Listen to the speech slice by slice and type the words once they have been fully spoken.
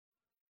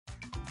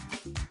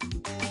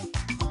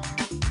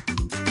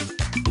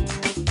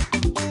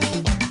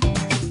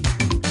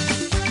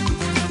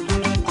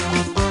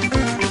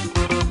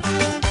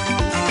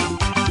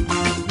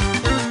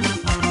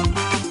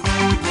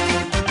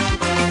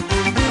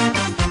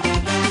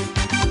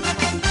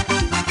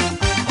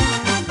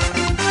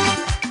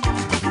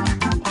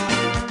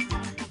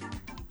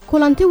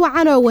kulanti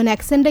wacan oo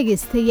wanaagsan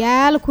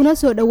dhageystayaal kuna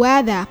soo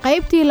dhawaada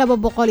qaybtii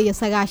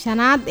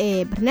 209aad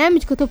ee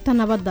barnaamijka tubta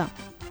nabadda.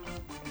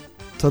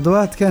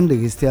 toddobaadkan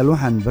dhageystayaal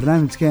waxaan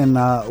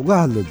barnaamijkeena uga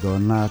hadli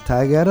doonaa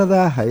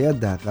taageerada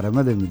hay'adda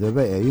qaramada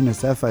midoobay ee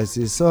UNICEF ay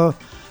siiso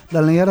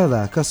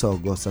dhalinyarada ka soo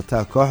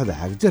goosata kooxda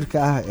xagjirka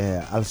ah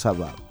ee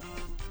Al-Shabaab.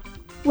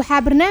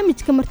 waxaa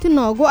barnaamijka marti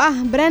noogu ah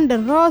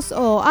Brendan Ross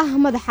oo ah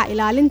madaxa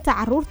ilaalinta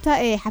carruurta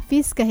ee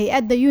xafiiska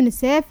hay'adda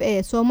UNICEF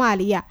ee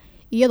Soomaaliya,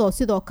 iyadoo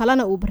sidoo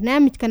kalena uu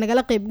barnaamijka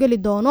nagala qayb gali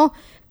doono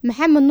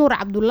Maxamed Nuur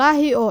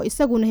Cabdullaahi oo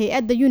isaguna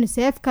hay'adda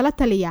UNICEF kala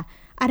taliya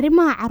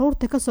arrimaha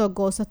carruurta ka soo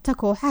goosata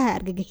kooxaha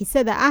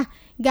argagixisada ah,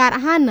 gaar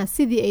ahaanna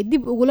sidii ay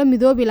dib ugula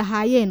midoobi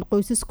lahaayeen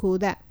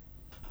qoysaskooda.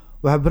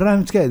 waxaa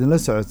barnaamijka idinla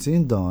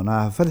socodsiin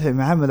doonaa Fadxi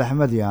Maxamed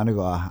Axmed iyo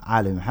anigoo ah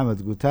Cali Maxamed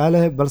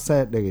Gutaale,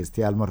 balse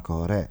dhageystayaal marka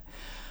hore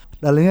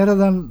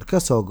dhalinyaradan ka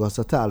soo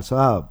goosata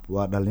Al-Shabaab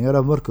waa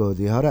dhalinyaro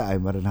markoodii hore ay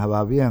marin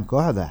habaabiyeen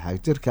kooxda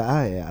xagjirka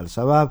ah ee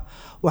Al-Shabaab,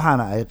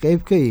 waxaana ay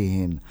qayb ka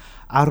yihiin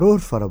carruur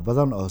fara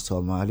badan oo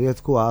Soomaaliyeed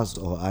kuwaas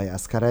oo ay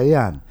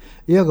askareeyaan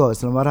iyagoo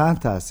isla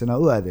marhaantaasina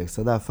u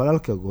adeegsada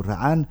falalka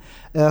guracan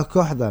ee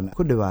kooxdan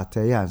ku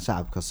dhibaateeyaan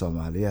shacabka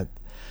Soomaaliyeed.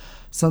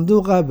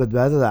 sanduuqa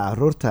badbaadada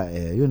carruurta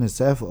ee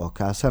UNICEF oo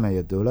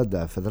kaashanaya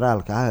dowladda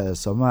federaalka ah ee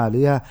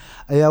Soomaaliya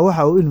ayaa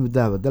waxa uu in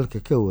muddo dalka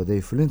ka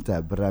waday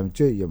fulinta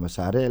barnaamijyo iyo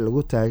mashaariic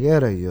lagu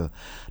taageerayo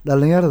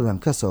dhalinyaradan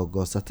ka soo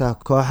goosata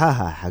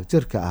kooxaha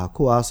xagjirka ah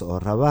kuwaas oo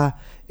raba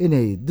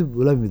inay dib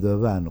ula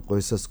midoobaan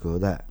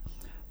qoysaskooda.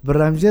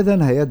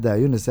 barnaamijyadan hay'adda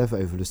UNICEF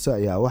ay fuliso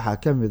ayaa waxaa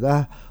ka mid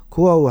ah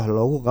kuwa wax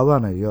loogu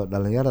qabanayo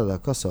dhalinyarada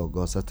ka soo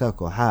goosata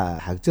kooxaha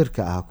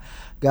xagjirka ah,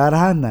 gaar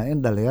ahaana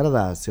in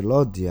dhalinyaradaasi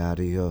loo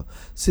diyaariyo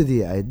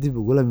sidii ay dib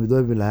ugula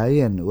midoobi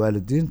lahaayeen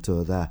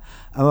waalidiintooda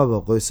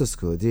amaba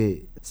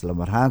qoysaskoodii, isla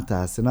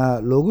marhaantaasina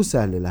loogu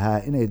sahli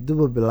lahaa inay dib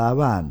u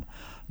bilaabaan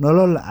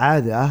nolol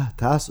caadi ah,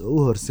 taas oo u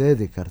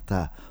horseedi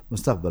karta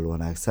mustaqbal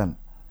wanaagsan.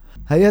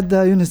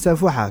 hay'adda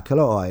UNICEF waxaa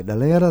kale oo ay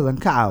dhalinyaradan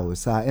ka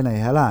caawisaa inay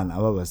helaan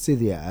amaba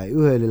sidii ay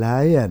u heli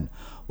lahaayeen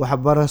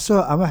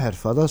waxbarasho ama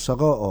xirfado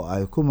shaqo oo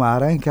ay ku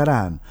maareyn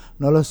karaan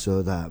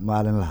noloshooda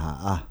maalinlaha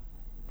ah.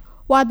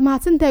 waad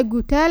mahadsantahay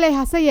Gutaale.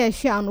 hase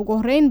yeeshee aan ugu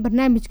horeyn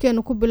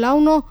barnaamijkeenu ku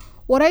bilowno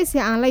waraysi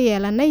aan la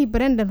yeelanay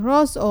Brendan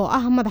Ross oo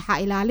ah madaxa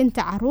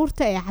ilaalinta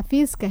carruurta ee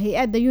xafiiska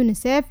hay'adda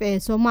UNICEF ee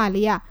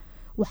Soomaaliya,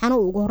 waxaana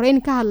ugu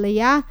horeyn ka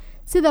hadlayaa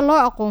sida loo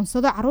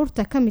aqoonsado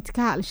carruurta ka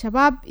midka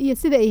Al-Shabaab iyo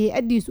sida ay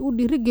hay'addiisu u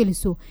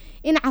dhiirigeliso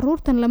in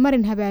carruurtan la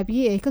marin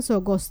habaabiyay ay ka soo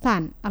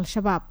goostaan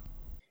Al-Shabaab.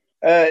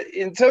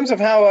 In terms of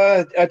how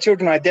our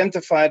children are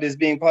identified as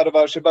being part of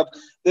Al-Shabaab,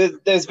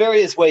 there's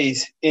various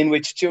ways in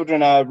which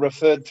children are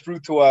referred through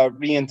to our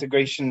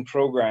reintegration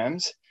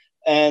programs,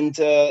 and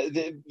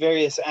the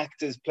various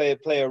actors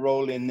play a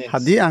role in this.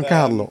 haddii aan ka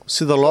hadlo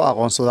sida loo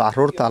aqoonsado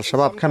carruurta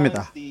Al-Shabaab ka mid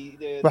ah,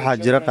 waxaa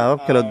jira qaabab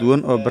kala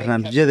duwan oo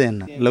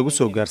barnaamijyadeena lagu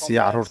soo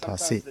gaarsiiyo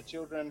carruurtaasi.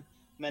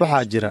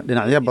 waxaa jira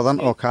dhinacyo badan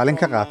oo kaalin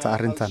ka qaata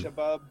arrintan.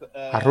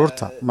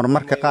 carruurta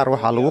marmarka qaar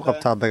waxaa lagu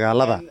qabtaa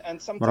dagaalada,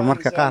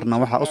 marmarka qaarna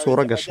waxaa u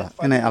suura gasha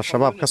inay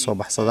Al-Shabaab ka soo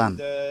baxsadaan.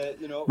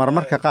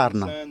 marmarka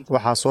qaarna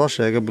waxaa soo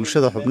sheega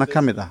bulshada xubno ka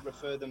mid ah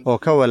oo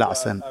ka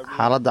walacsan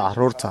xaaladda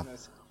carruurta,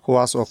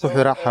 kuwaas oo ku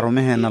xira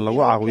xarumaheena lagu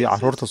caawiyo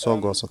carruurta soo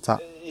goosata.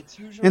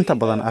 inta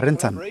badan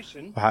arrintan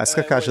waxaa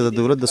iska kaashada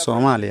dowladda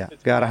Soomaaliya,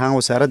 gaar ahaan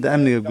wasaaradda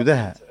amniga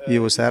gudaha iyo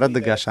wasaaradda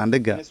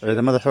gaashaandhigga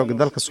ciidamada xoogga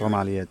dalka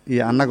Soomaaliyeed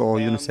iyo annaga oo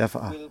UNICEF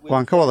ah.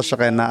 waan ka wada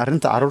shaqeynaa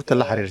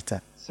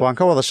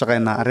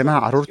arrimaha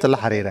carruurta la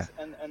xiriira.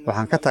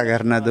 waxaan ka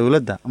taageernaa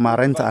dowladda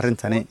maareynta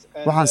arrintani.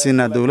 waxaan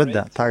siinaa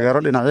dowladda taageero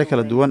dhinacyo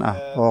kala duwan ah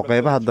oo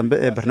qaybaha dambe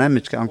ee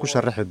barnaamijka aan ku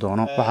sharaxi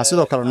doono. waxaa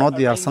sidoo kale noo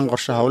diyaarsan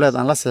qorshe hawleed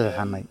aan la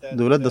saxiixanay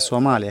dowladda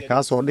Soomaaliya,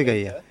 kaas oo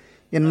dhigaya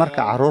in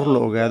marka carruur la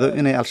ogaado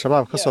inay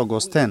Al-Shabaab ka soo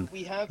goosteen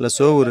la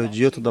soo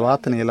wareejiyo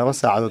 72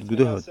 saacadood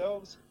gudahood.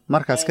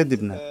 markaas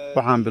kadibna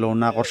waxaan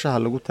bilownaa qorshaha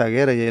lagu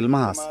taageerayo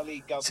ilmahaas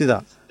sida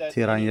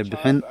tiiraanyo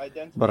bixin,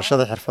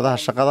 barashada xirfadaha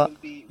shaqada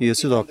iyo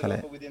sidoo kale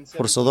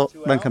fursado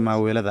dhanka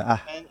maaweelada ah.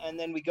 And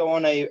then we go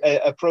on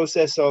a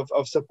process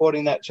of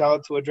supporting that child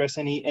to address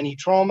any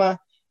trauma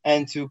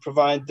and to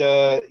provide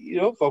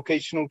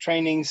vocational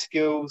training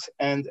skills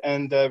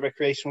and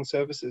recreational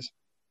services.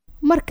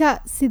 marka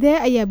sidee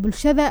ayaa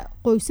bulshada,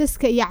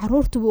 qoysaska iyo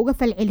carruurtuba uga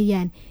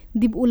falceliyaan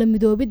dib ula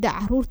midoobidda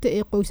carruurta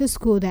ee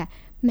qoysaskooda?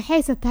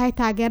 maxayse tahay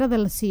taageerada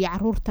la siiyo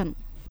carruurtan?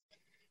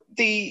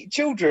 The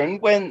children,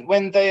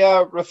 when they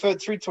are referred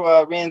through to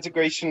our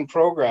reintegration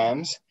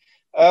programs,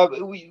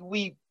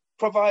 we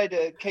provide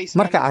a case.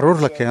 marka carruur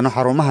la keeno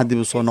xarumaha dib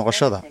u soo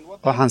noqoshada,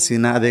 waxaan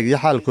siinaa adeegyo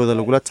xaalkooda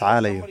lagula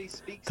tacaalayo.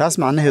 taas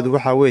macnaheedu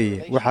waxaa weeye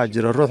waxaa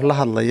jira ruux la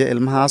hadlaya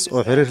ilmahaas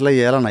oo xiriir la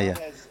yeelanaya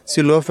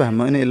si loo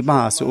fahmo in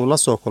ilmahaasi uu la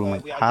soo kulmay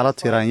xaalad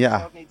tiiraanyo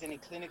ah.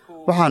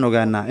 waxaan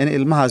ogaanaa in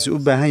ilmahaasi u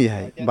baahan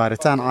yahay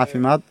baaritaan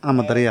caafimaad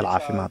ama daryeel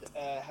caafimaad.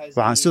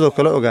 waxaan sidoo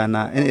kale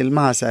ogaanaa in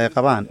ilmahaasi ay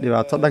qabaan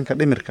dhibaato dhanka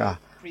dhimirka ah,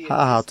 ha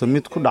ahaato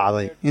mid ku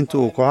dhacday inta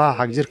uu kooxaha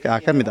xagjirka ah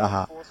ka mid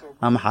ahaa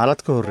ama xaalad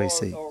ka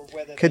horreysay.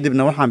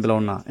 kadibna waxaan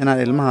bilownaa inaan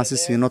ilmahaasi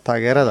siino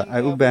taageerada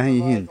ay u baahan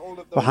yihiin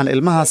waxaan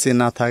ilmaha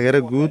siinaa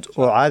taageero guud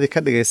oo caadi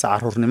ka dhigaysa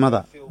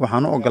carruurnimada.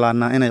 waxaan u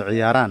oggolaannaa inay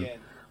ciyaaraan.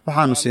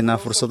 waxaannu siinaa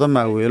fursado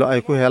maaweelo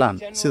ay ku helaan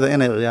sida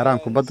inay ciyaaraan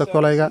kubadda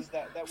kolayga,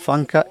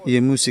 fanka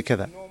iyo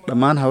muusikada.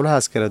 dhammaan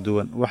howlahaas kala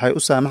duwan waxay u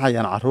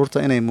saamaxayaan carruurta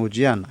inay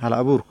muujiyaan hal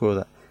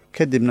abuurkooda.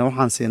 kadibna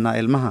waxaan siinaa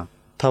ilmaha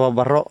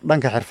tababarro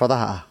dhanka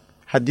xirfadaha ah.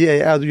 haddii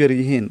ay aad u yar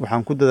yihiin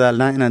waxaan ku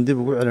dadaalnaa inaan dib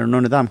ugu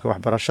celinno nidaamka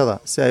waxbarashada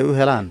si ay u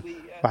helaan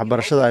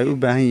waxbarashada ay u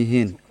baahan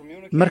yihiin.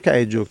 marka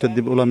ay joogto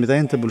dib ula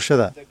midaynta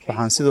bulshada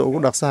waxaan sida ugu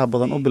dhaqsaha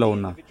badan u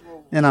bilownaa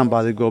inaan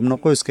baadigoobno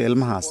qoyska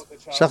ilmahaas.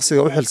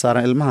 shakhsiga u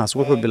xilsaaran ilmahaas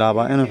wuxuu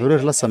bilaabaa inuu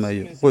xiriir la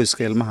sameeyo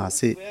qoyska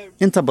ilmahaasi.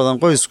 inta badan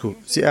qoysku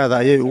si aada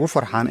ayay ugu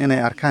farxaan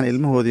inay arkaan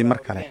ilmahoodii mar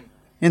kale.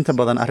 inta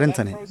badan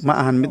arrintani ma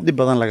ahan mid dhib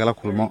badan lagala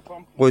kulmo.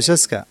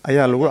 qoysaska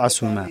ayaa lagu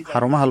casuumaa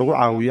xarumaha lagu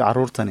caawiyo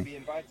carruurtani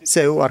si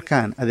ay u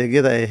arkaan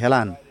adeegyada ay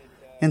helaan.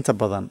 inta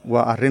badan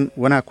waa arrin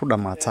wanaag ku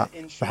dhammaata.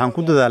 waxaan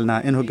ku dadaalnaa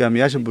in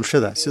hogaamiyaasha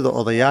bulshada sida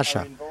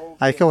odayaasha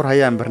ay ka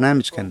warhayaan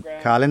barnaamijkan,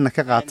 kaalinna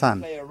ka qaataan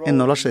in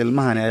nolosha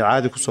ilmahani ay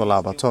caadi ku soo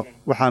laabato.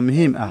 waxaa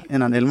muhiim ah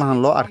inaan ilmahan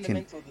loo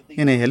arkin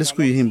inay halis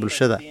ku yihiin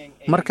bulshada.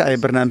 marka ay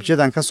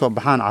barnaamijyadan ka soo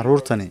baxaan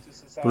carruurtani,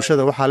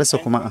 bulshada wax halisa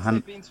kuma ahan.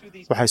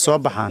 waxay soo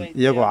baxaan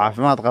iyagoo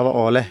caafimaad qaba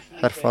oo leh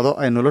xirfado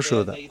ay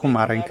noloshooda ku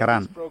maarayn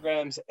karaan.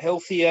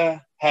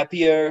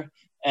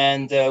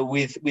 And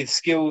with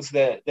skills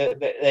that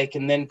they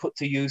can then put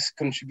to use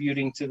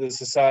contributing to the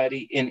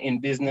society in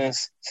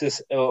business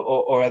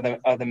or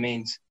other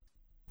means.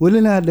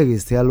 welina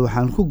dhegaystayaal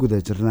waxaan ku guda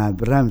jirnaa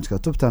barnaamijka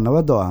tubta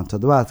nabadda oo aan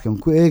toddobaadkan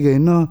ku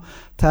eegayno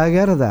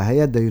taageerada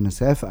hay-adda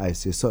UNICEF ay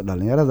siiso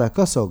dhalinyarada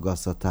ka soo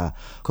goosata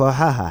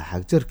kooxaha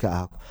xagjirka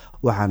ah.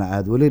 waxaana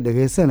aad weli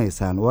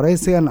dhegaysanaysaan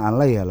waraysigan aan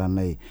la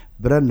yeelanay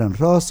Brandon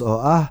Ross oo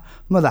ah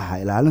madaxa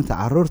ilaalinta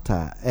carruurta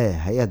ee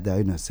hay-adda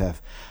UNICEF.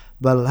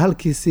 bal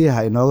halkiisii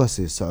ha inooga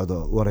sii socdo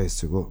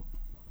waraysigu.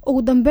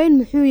 ugu dambeyn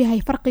muxuu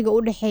yahay farqiga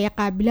u dhexeeya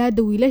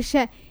qaabilaadda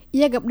wiilasha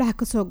iyo gabdhaha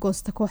ka soo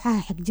goosta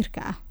kooxaha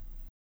xagjirka ah?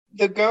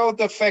 The girl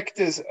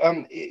defectors,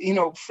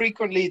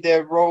 frequently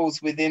their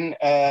roles within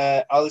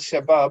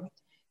Al-Shabaab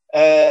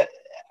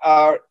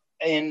are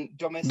in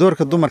domestic.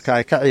 doorka dumarka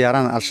ay ka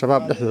ciyaaraan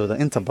Al-Shabaab dhexdooda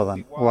inta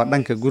badan waa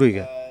dhanka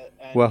guriga.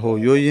 waa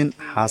hooyooyin,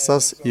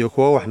 xaasas iyo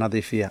kuwo wax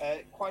nadiifiya.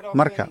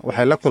 marka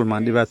waxay la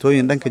kulmaan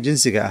dhibaatooyin dhanka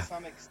jinsiga ah.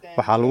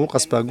 waxaa lagu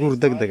qasbaa guur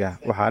degdeg ah.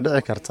 waxaa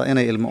dhici karta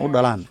inay ilmo u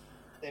dhalaan.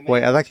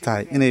 way adag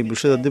tahay inay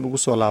bulshada dib ugu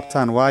soo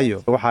laabtaan, waayo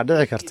waxaa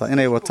dhici karta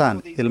inay wataan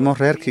ilmo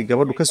reerkii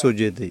gabadhu ka soo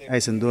jeeday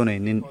aysan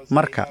doonaynin.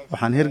 marka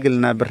waxaan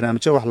hirgelinaa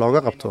barnaamijyo wax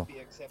looga qabto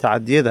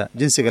tacadiyada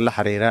jinsiga la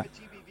xiriira.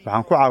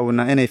 waxaan ku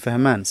caawinaa inay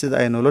fahmaan sida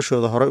ay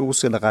noloshooda horey ugu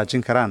sii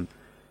dhaqaajin karaan.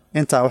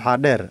 intaa waxaa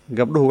dheer,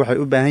 gabdhuhu waxay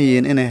u baahan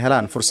yihiin inay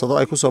helaan fursado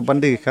ay ku soo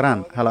bandhigi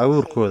karaan hal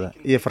abuurkooda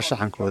iyo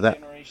farshaxankooda.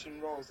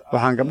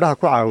 waxaan gabdhaha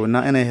ku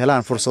caawinaa inay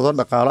helaan fursado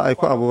dhaqaalo ay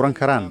ku abuuran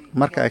karaan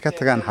marka ay ka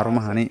tagaan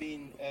xarumahani.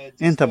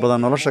 inta badan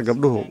nolosha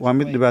gabdhuhu waa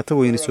mid dhibaato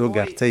weyni soo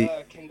gaartay.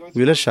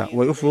 wiilasha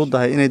way u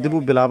fududahay inay dib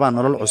u bilaabaan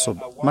nolol cusub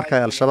marka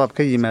ay Al-Shabaab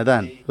ka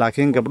yimaadaan,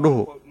 laakiin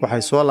gabdhuhu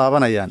waxay soo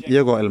laabanayaan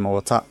iyagoo ilmo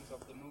wata.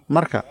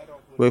 marka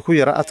way ku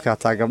yara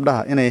adkaataa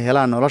gabdhaha inay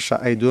helaan nolosha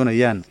ay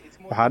doonayaan.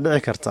 waxaa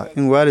dhici karta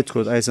in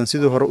waalidkood aysan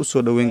sidii hore u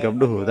soo dhoweyn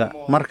gabdhahooda.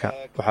 marka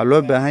waxaa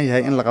loo baahan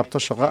yahay in la qabto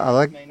shaqo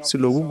adag si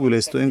loogu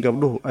guulaysto in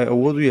gabdhuhu ay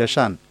awood u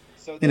yeeshaan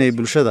inay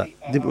bulshada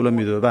dib ula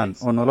midoobaan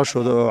oo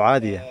noloshooda oo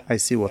caadi ah ay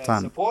sii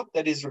wataan.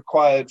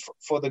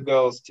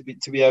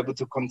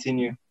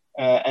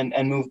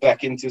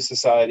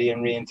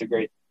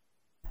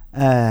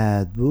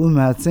 aad buu u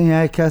mahadsan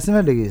yahay.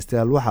 kaasina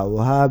dhegaystayaal waxa uu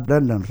ahaa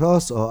Brandon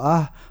Ross oo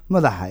ah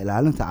madaxa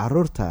ilaalinta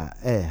carruurta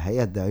ee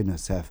hay-adda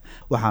UNICEF.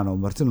 waxaanu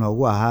marti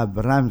noogu ahaa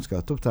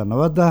barnaamijka tubta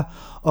nabadda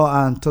oo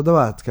aan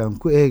toddobaadkan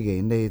ku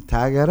eegaynay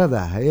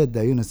taageerada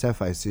hay-adda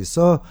UNICEF ay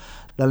siiso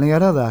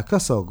dhalinyarada ka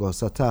soo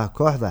goosata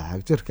kooxda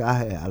xagjirka ah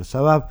ee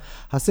Al-Shabaab.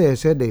 hase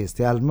yeeshee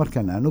dhegaystayaal,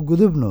 markan aan u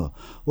gudubno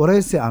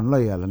waraysi aanu la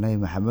yeelanay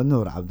Maxamed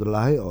Nuur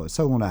Cabdulaahi oo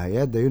isaguna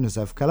hay-adda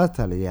UNICEF kala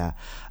taliya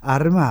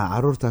arrimaha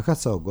carruurta ka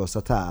soo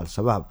goosata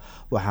Al-Shabaab.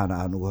 waxaana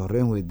aan ugu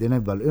horreyn weydiinay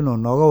bal inuu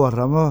nooga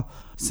warramo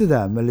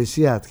sida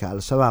maleeshiyaadka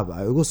Al-Shabaab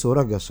ay ugu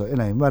suuro gasho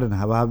inay marin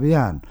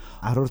habaabiyaan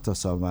carruurta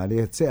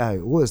Soomaaliyeed si ay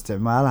ugu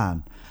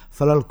isticmaalaan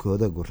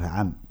falalkooda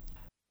guracan.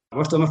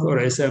 horta marka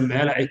horeysa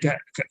meelaha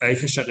ay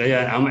ka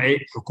shaqeeyaan ama ay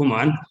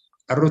xukumaan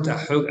carruurta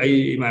xoog ay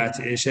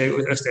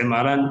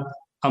isticmaalaan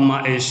ama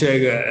ay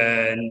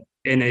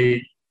inay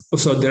u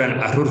soo diraan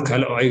carruur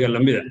kale oo ayaga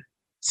lamida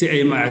si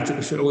ay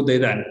ugu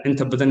daydaan.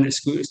 inta badan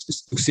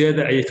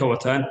dugsiyada ayay ka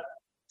wataan.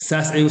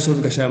 saas ay u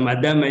soo gashaa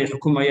maadaama ay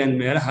xukumayaan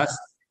meelahaas.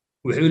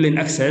 waxay u leeyihiin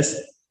access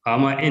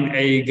ama in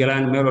ay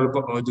galaan meel walba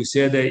oo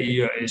dugsiyada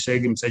iyo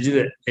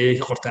masaajida ayay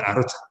ka qortaan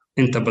carruurta.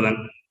 inta badan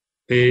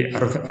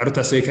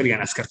carruurtaas ay ka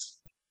dhigaan askarta.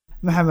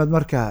 maxamed,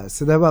 marka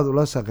sidee baad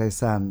ula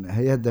shaqaysaan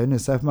hay-adda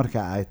UNICEF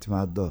marka ay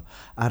timaado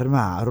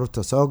arrimaha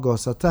carruurta soo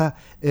goosata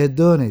ee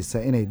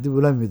doonaysa inay dib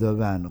ula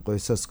midoobaan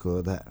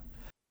qoysaskooda?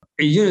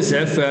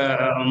 UNICEF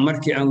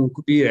markii aan ku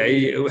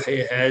biiray waxay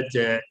ahayd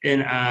in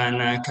aan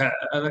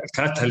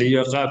kala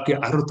taliyo qaabkii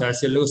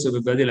carruurtaasi lagu soo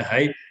badbaadi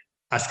lahay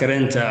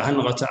askareenta ha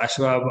noqoto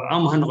al-shabaab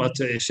ama ha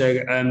noqoto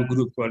ama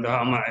groupka wada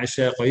ama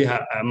qoyaha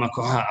ama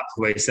kooxaha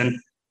hubeysan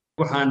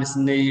waxaan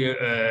dhisnay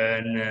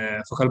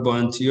focal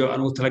pointiyo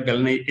aan ugu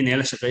talagalnay inay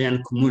la shaqeeyaan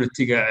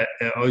community-ga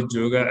oo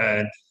jooga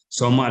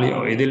Soomaaliya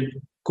oo idil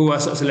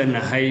kuwaas oo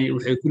isleenahay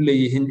waxay ku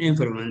leeyihiin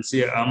influence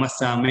ama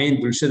saameyn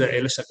bulshada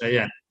ay la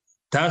shaqeeyaan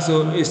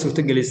taasoo ay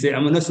suurtagelisay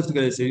ama noo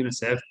suurtagelisay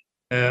UNICEF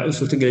u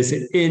suurtagelisay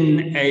in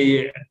ay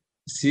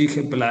sii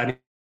ka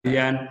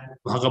balaariyaan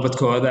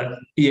waxqabadkooda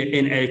iyo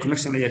in ay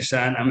connection la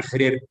yeeshaan ama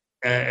xiriir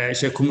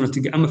community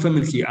ama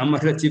family ama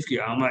relative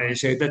ama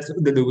dadka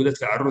u dhow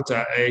dadka carruurta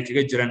ay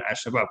kaga jiraan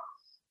al-shabaab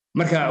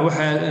marka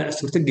waxaa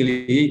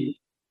suurtageliyay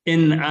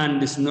in aan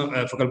dhisno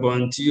focal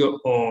pointiyo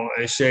oo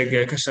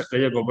ka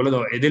shaqeeya gobolada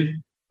oo idil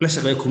la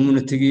shaqeeya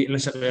community la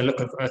shaqeeya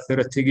local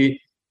authority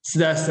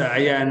sidaas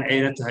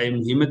ayna tahay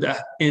muhiimad ah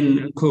in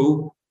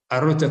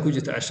carruurta ku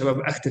jirta al-shabaab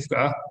active-ka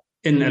ah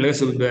in laga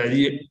soo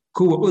badbaadiyo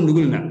kuwa u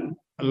nugulna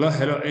loo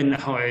helo in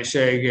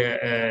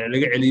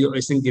laga celiyo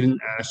aysan gelin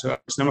al-shabaab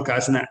isla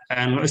markaasna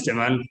aan loo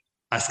isticmaalin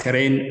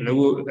askarayn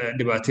lagu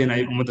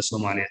dhibaateynayo ummadda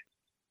Soomaaliyeed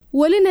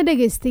welina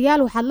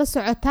dhageystayaal waxaad la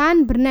socotaan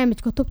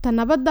barnaamijka tubta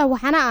nabadda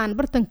waxaana aan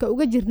bartanka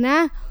uga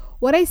jirnaa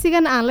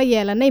waraysigan aan la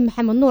yeelanay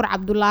Maxamed Nuur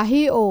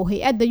Cabdulaahi oo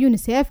hay'adda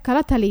UNICEF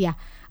kala taliya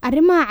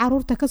arrimaha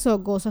carruurta ka soo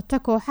goosata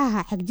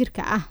kooxaha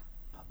xagjirka ah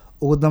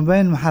ugu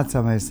dambeyn maxaad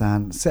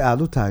samaysaan si aad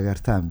u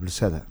taageertaan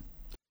bulshada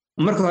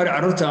marka hore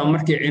carruurta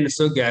markii ay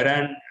soo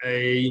gaaraan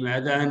ay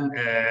yimaadaan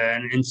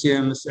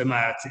NGOs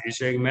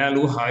meel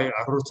lagu haayo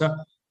carruurta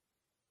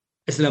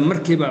isla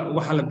markiiba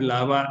waxa la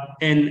bilaabaa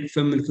in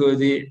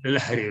familkoodii la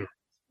xiriiro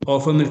oo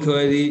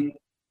familkoodii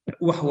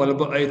wax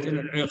walba ay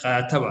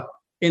qaataba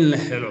in la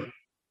helo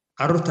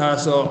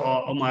carruurtaas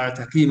oo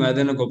ka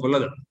yimaadana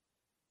gobolada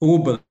ugu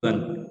badan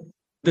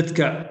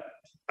dadka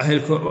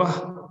ahelka ah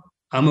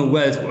ama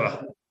waalidku ah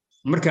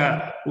marka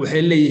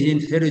waxay leeyihiin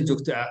xiriir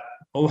joogto ah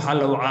oo waxa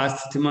la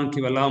wacaa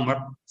timaankiiba laba mar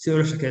si ay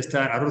u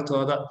shaqeystaan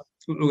carruurtooda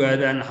u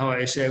ogaadaan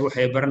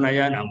waxay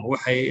baranayaan ama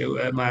waxay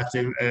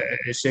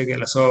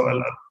la soo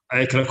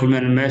ay kala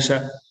kulmeen meesha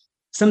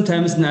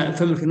sometimes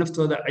familka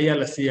naftooda ayaa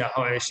la siiyaa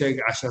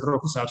casharo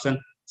ku saabsan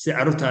si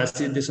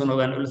carruurtaasi soo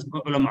noqdaan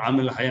ula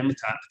macaamil lahaayeen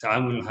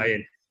tacaamul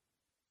lahaayeen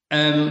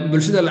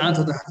bulshada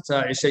la'aantooda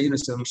xataa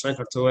UNICEF ma shaqeyn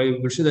karto waayo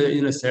bulshada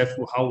UNICEF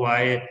waxa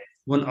waaye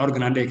one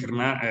organ aan dhihi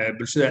karnaa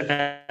bulshada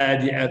aad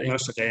iyo aad ayaan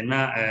la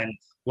shaqeynaa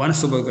waana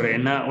soo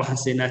bogaraynaa waxaan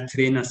siinaa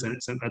training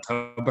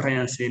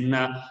tababarayaan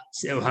siinaa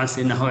waxaan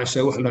siinaa wax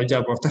loo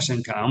jaab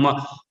protectionka ama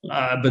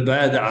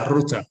badbaadada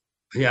carruurta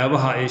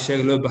waxyaabaha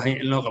ay loo baahan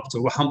in loo qabto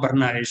waxaan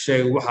barnaa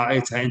waxa ay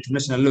tahay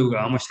international law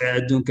ama sharciga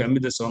adduunka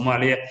midda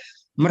Soomaaliya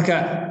marka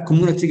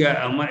community-ga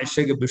ama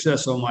bulshada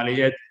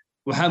Soomaaliyeed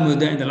waxaa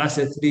moodaa in the last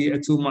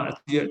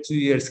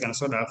 2 years kana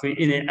soo dhaafay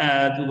inay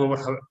aad uga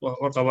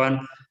warqabaan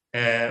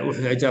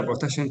waxyaaba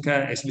protectionka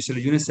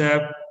especially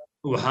UNICEF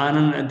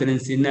waxaanan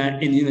dareensiinaa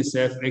in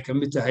UNICEF ay ka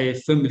mid tahay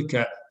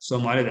familka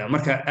Soomaalida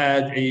marka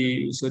aad ay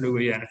soo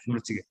dhaweeyaan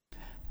community-ga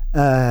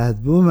aad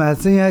buu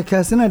mahadsan yahay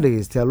kaasina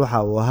dhageystayaal waxa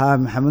uu ahaa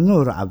Maxamed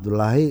Nuur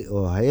Cabdulaahi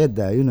oo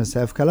hay'adda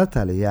UNICEF kala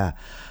taliya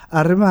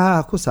arrimaha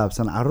ku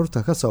saabsan carruurta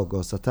ka soo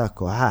goosata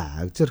kooxaha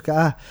xagjirka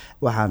ah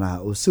waxaana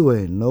uu si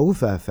weyn noogu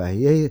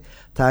faahfaahiyay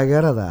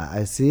taageerada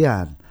ay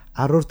siiyaan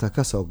carruurta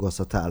ka soo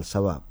goosata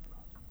al-shabaab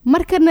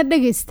markana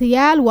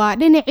dhageystayaal waa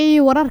dhinacii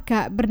wararka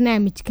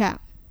barnaamijka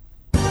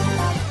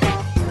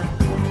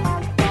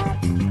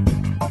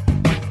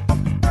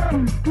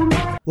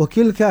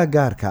wakiilka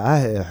gaarka ah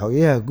ee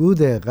xogayaha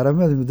guud ee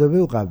qaramada midoobay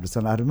u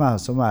qaabilsan arrimaha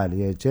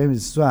Soomaaliya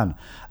James Swan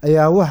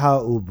ayaa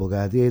waxa uu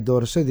bogaadiyay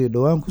doorashadii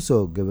dhawaan ku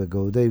soo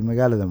gabagowday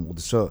magaalada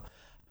Muqdisho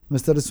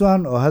Mr.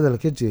 Swan oo hadal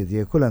ka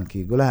jeediyay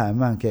kulankii golaha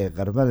ammaanka ee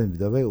qaramada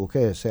midoobay uu ka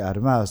yeeshay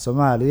arrimaha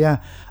Soomaaliya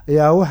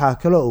ayaa waxa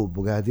kale uu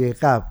bogaadiyay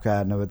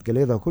qaabka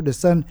nabadgelyada ku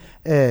dhisan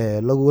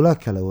ee lagula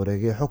kala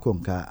wareegay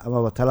xukunka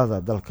ama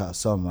talada dalka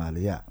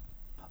Soomaaliya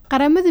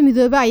qaramada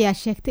midoobay ayaa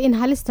sheegtay in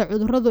halista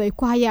cudurradu ay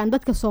ku hayaan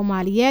dadka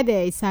Soomaaliyeed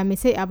ee ay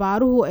saameysay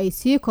abaaruhu ay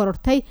sii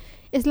korortay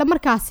isla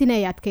markaasina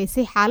ay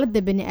adkeysay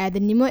xaaladda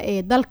bani'aadanimo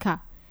ee dalka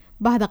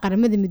bahda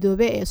qaramada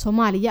midoobay ee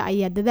Soomaaliya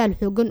ayaa dadaal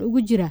xoogan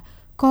ugu jira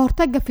ka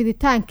hortagga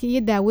fiditaanka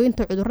iyo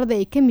daaweynta cudurrada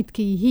ay ka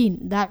midka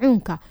yihiin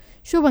daacuunka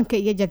shubanka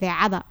iyo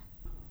jadeecada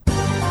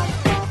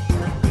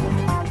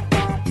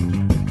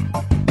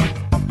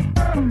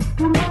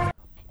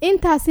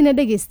intaasina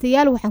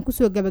dhageystayaal waxaan ku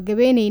soo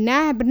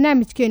gabagabeynaynaa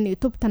barnaamijkeena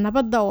tubta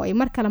nabadda oo ay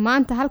mar kale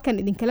maanta halkan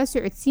idinkala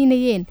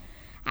socodsiinayeen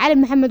Cali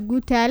Maxamed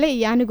Guutaale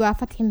iyo anigoo ah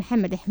Fatxi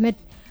Maxamed Axmed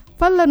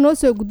fadlan noo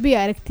soo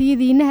gudbiya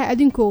aragtiyadiinaha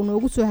adinkoo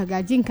noogu soo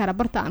hagaajin kara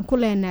barta aan ku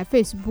leenahay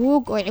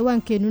Facebook oo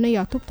ciwaankeenuna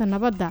yahay tubta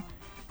nabadda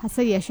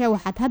hase yeeshee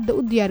waxaad hadda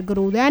u diyaar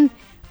garowdaan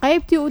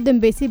qaybtii u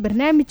dambeysay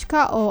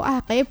barnaamijka oo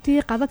ah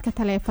qaybtii qadadka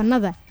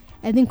taleefanada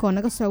adinkoo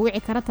naga soo wici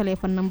kara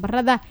taleefan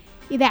nambarada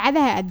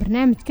idaacadaha aad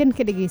barnaamijkan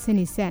ka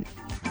dhageysanaysaan